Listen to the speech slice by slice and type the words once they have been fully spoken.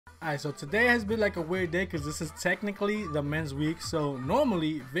Alright, so today has been like a weird day because this is technically the men's week. So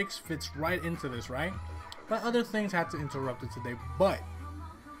normally Vixx fits right into this, right? But other things had to interrupt it today. But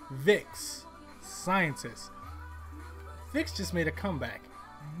Vixx, Scentist, Vixx just made a comeback.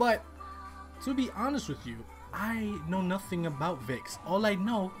 But to be honest with you, I know nothing about Vixx. All I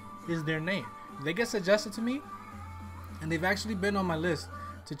know is their name. They get suggested to me, and they've actually been on my list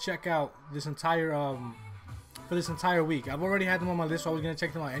to check out this entire for this entire week. I've already had them on my list, so I was gonna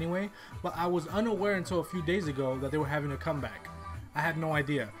check them out anyway. But I was unaware until a few days ago that they were having a comeback. I had no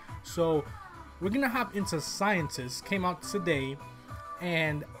idea. So we're gonna hop into Scentist. Came out today,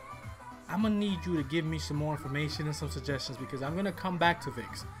 and I'm gonna need you to give me some more information and some suggestions because I'm gonna come back to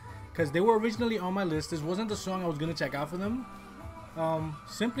Vixx because they were originally on my list. This wasn't the song I was gonna check out for them,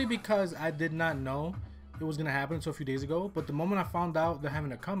 simply because I did not know it was gonna happen until a few days ago. But the moment I found out they're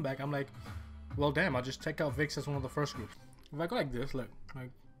having a comeback, I'm like, well, damn, I'll just check out Vixx as one of the first groups. If I go like this, look,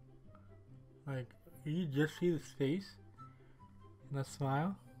 like you just see the face and that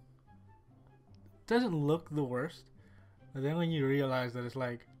smile. It doesn't look the worst, but then when you realize that it's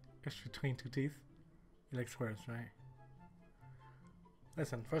like it's between two teeth, it looks worse, right?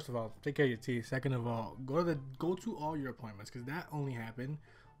 Listen, first of all, take care of your teeth. Second of all, go to all your appointments because that only happened.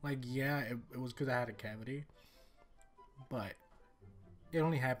 Like, yeah, it was because I had a cavity, but it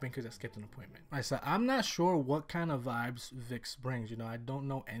only happened because I skipped an appointment. I said I'm not sure what kind of vibes Vixx brings. You know, I don't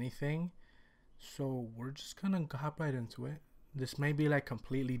know anything, so we're just gonna hop right into it. This may be like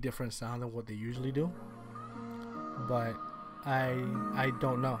completely different sound than what they usually do, but I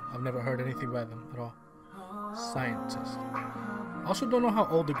don't know. I've never heard anything by them at all. Scentist. I also don't know how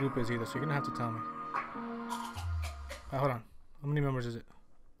old the group is either, so you're gonna have to tell me. Hold on. How many members is it?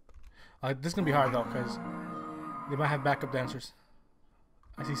 This is gonna be hard though, because they might have backup dancers.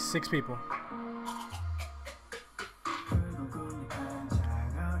 I see 6 people.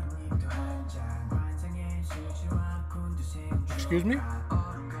 Excuse me?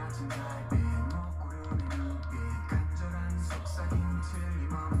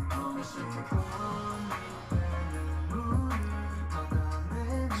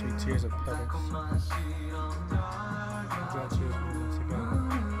 Sweet tears of petals.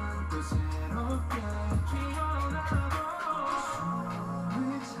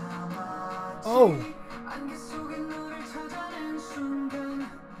 Oh!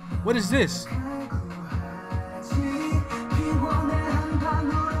 What is this?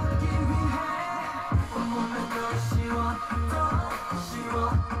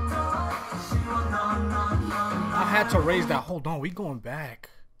 I had to raise that. Hold on, we going back.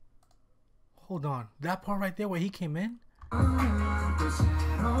 Hold on. That part right there where he came in?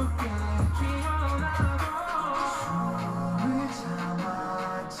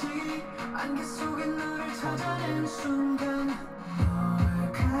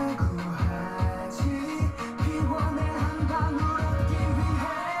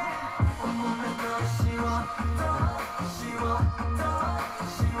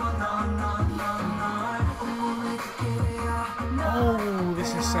 Oh,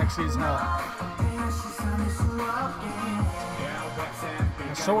 this is sexy as hell.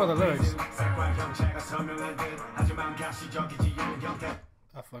 And so are the lyrics.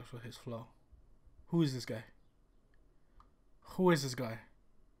 I fucks with his flow. Who is this guy? Who is this guy?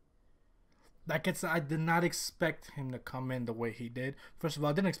 I did not expect him to come in the way he did. First of all,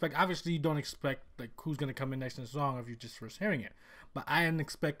 I didn't expect, obviously you don't expect like who's gonna come in next in the song if you're just first hearing it. But I didn't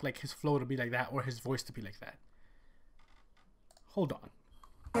expect like his flow to be like that or his voice to be like that. Hold on.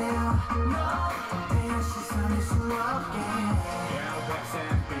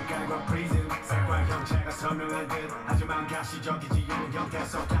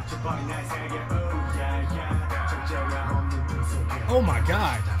 Oh my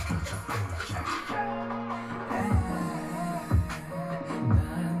God.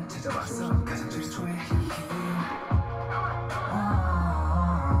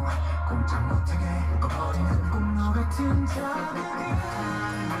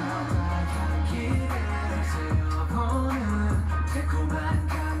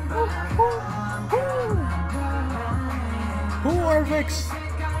 Who are Vixx?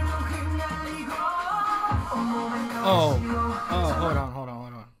 Oh, hold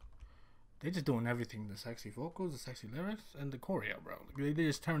on. They just doing everything. The sexy vocals, the sexy lyrics, and the choreo, bro. They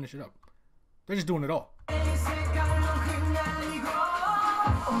just turning this shit up. They're just doing it all.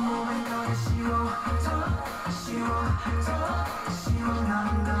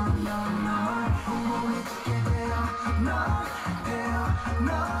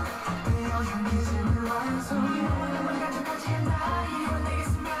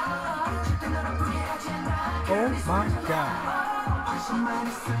 Oh my God.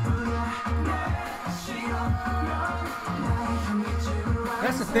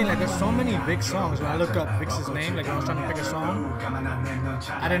 That's the thing, like there's so many Vixx songs. When I look up Vixx's name, like when I was trying to pick a song,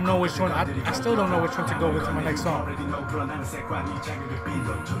 I didn't know which one, I still don't know which one to go with for my next song.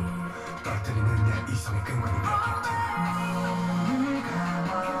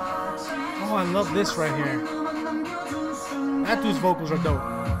 Oh, I love this right here. That dude's vocals are dope.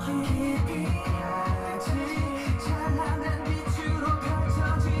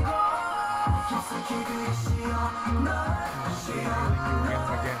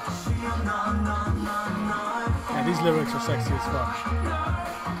 Yeah, these lyrics are sexy as fuck.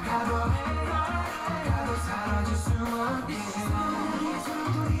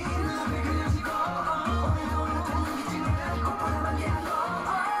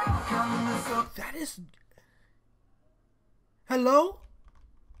 That is... Hello?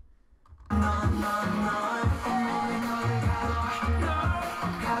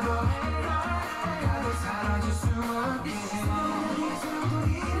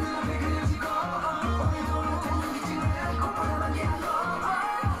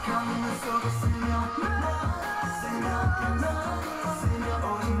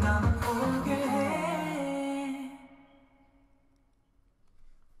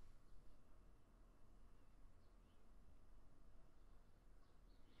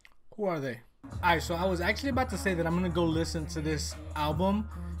 Who are they? Alright, so I was actually about to say that I'm gonna go listen to this album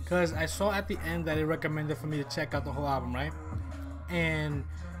because I saw at the end that it recommended for me to check out the whole album, right? And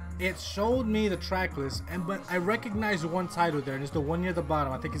it showed me the track list, but I recognized one title there, and it's the one near the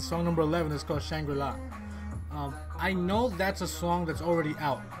bottom. I think it's song number 11. It's called Shangri-La. I know that's a song that's already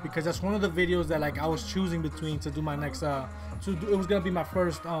out because that's one of the videos that like I was choosing between to do my next it was gonna be my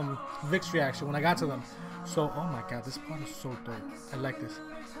first Vixx reaction when I got to them. So oh my god, this part is so dope. I like this.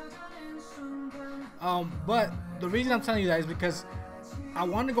 But the reason I'm telling you that is because I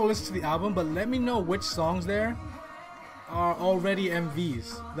want to go listen to the album, but let me know which songs there are already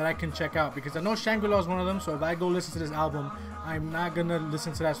MVs that I can check out, because I know Shangri-La is one of them. So if I go listen to this album, I'm not gonna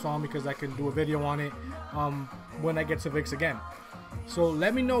listen to that song because I can do a video on it when I get to Vixx again. So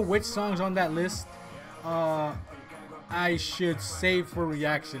let me know which songs on that list I should save for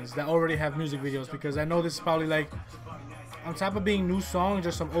reactions that already have music videos, because I know this is probably like, on top of being new songs,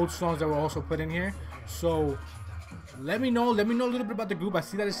 there's some old songs that were also put in here. So let me know a little bit about the group. I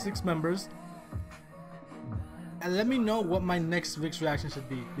see that it's 6 members. And let me know what my next Vixx reaction should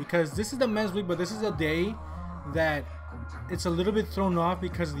be, because this is the men's week, but this is a day that it's a little bit thrown off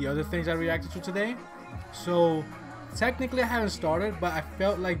because of the other things I reacted to today. So technically I haven't started, but I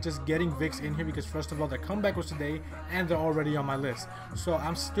felt like just getting Vixx in here because first of all, their comeback was today and they're already on my list. So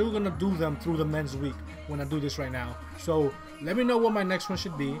I'm still gonna do them through the men's week when I do this right now. So let me know what my next one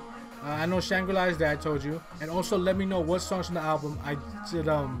should be. I know Shangri-La is there, I told you. And also let me know what songs from the album I should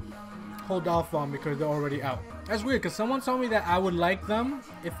hold off on because they're already out. That's weird because someone told me that I would like them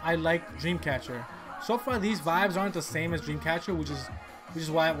if I liked Dreamcatcher. So far these vibes aren't the same as Dreamcatcher, which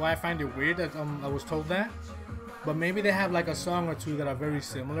is why I find it weird that I was told that. But maybe they have like a song or two that are very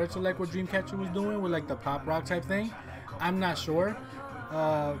similar to like what Dreamcatcher was doing with like the pop rock type thing. I'm not sure.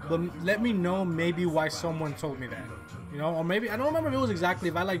 But let me know maybe why someone told me that. You know, or maybe, I don't remember if it was exactly,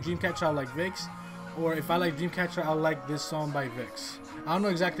 if I like Dreamcatcher I'll like Vixx, or if I like Dreamcatcher I'll like this song by Vixx. I don't know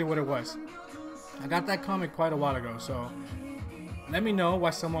exactly what it was. I got that comment quite a while ago, so let me know why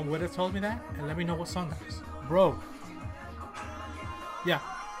someone would have told me that, and let me know what song that is. Bro. Yeah,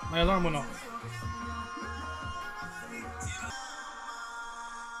 my alarm went off.